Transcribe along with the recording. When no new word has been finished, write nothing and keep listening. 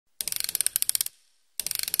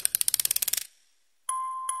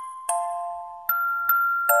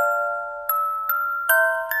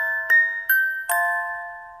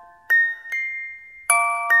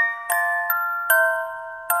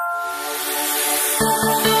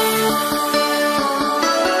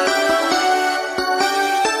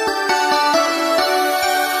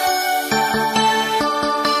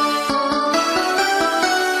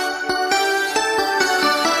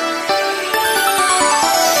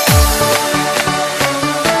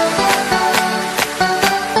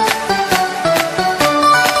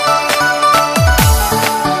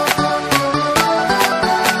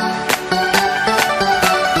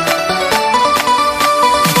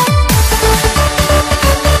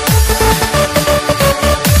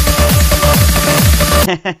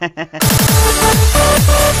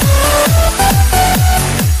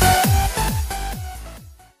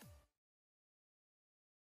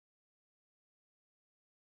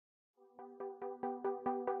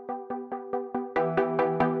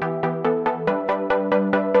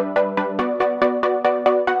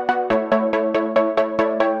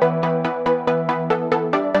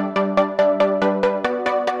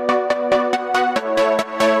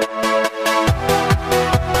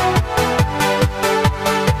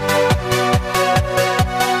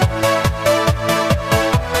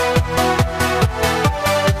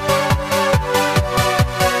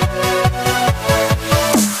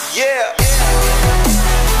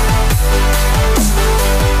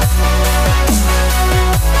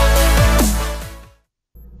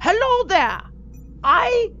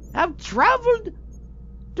Traveled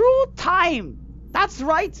through time. That's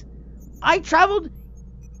right. I traveled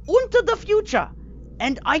into the future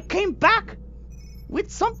and I came back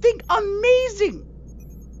with something amazing.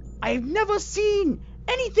 I've never seen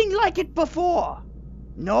anything like it before.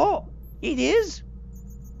 No, it is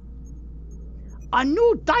a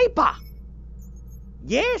new diaper.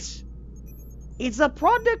 Yes, it's a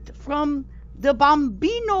product from the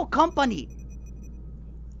Bambino company.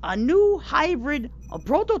 A new hybrid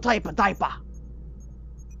prototype diaper.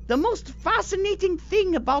 The most fascinating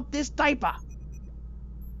thing about this diaper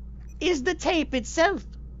is the tape itself.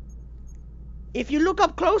 If you look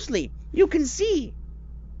up closely, you can see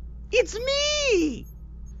it's me.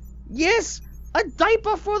 Yes, a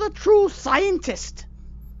diaper for the true scientist.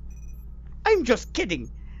 I'm just kidding.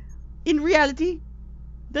 In reality,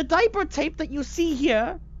 the diaper tape that you see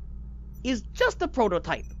here is just a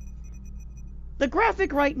prototype. The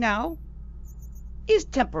graphic right now is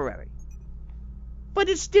temporary. But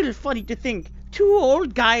it's still funny to think two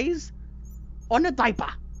old guys on a diaper.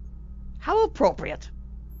 How appropriate.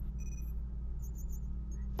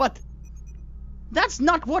 But that's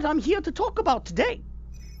not what I'm here to talk about today.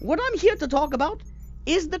 What I'm here to talk about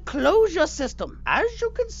is the closure system. As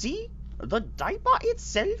you can see, the diaper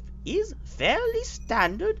itself is fairly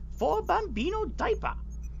standard for a Bambino diaper.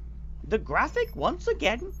 The graphic, once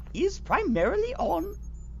again, is primarily on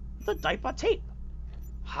the diaper tape.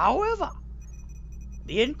 However,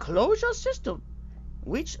 the enclosure system,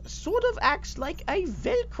 which sort of acts like a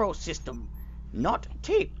Velcro system, not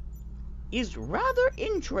tape, is rather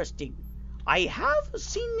interesting. I have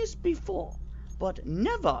seen this before, but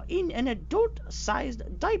never in an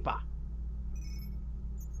adult-sized diaper.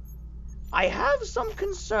 I have some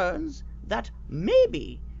concerns that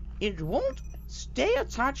maybe it won't stay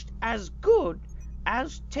attached as good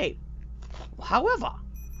as tape. However,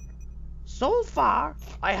 so far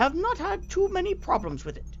I have not had too many problems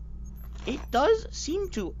with it. It does seem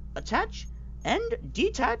to attach and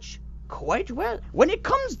detach quite well. When it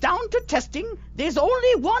comes down to testing, there's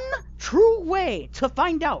only one true way to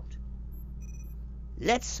find out.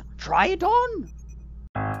 Let's try it on.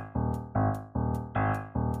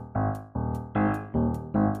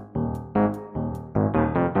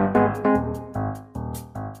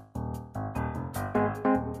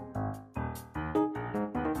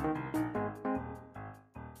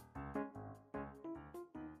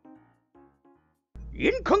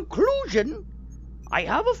 In conclusion, I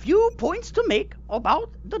have a few points to make about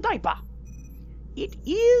the diaper. It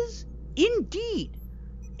is indeed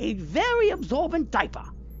a very absorbent diaper.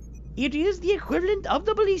 It is the equivalent of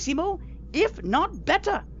the Bellissimo, if not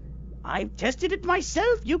better. I've tested it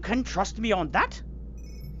myself, you can trust me on that.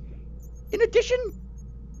 In addition,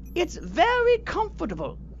 it's very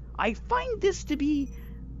comfortable. I find this to be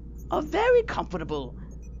a very comfortable,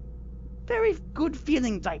 very good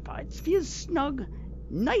feeling diaper. It feels snug,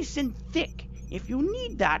 nice and thick. If you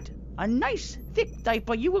need that, a nice thick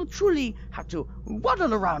diaper you will truly have to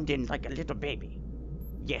waddle around in like a little baby.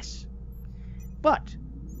 Yes. But,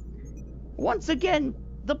 once again,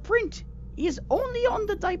 the print is only on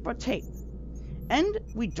the diaper tape. And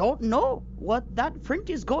we don't know what that print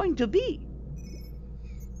is going to be.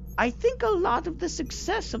 I think a lot of the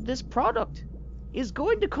success of this product is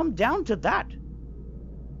going to come down to that.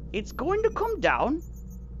 It's going to come down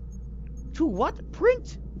to what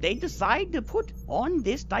print they decide to put on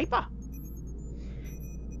this diaper.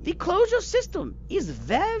 The closure system is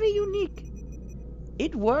very unique.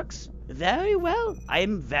 It works very well. I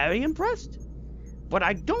am very impressed. But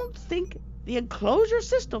I don't think the enclosure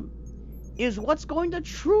system is what's going to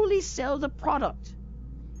truly sell the product,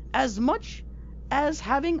 as much as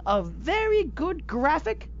having a very good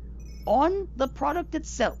graphic on the product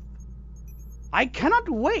itself. I cannot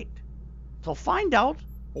wait to find out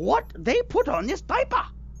what they put on this diaper.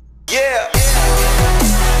 Yeah.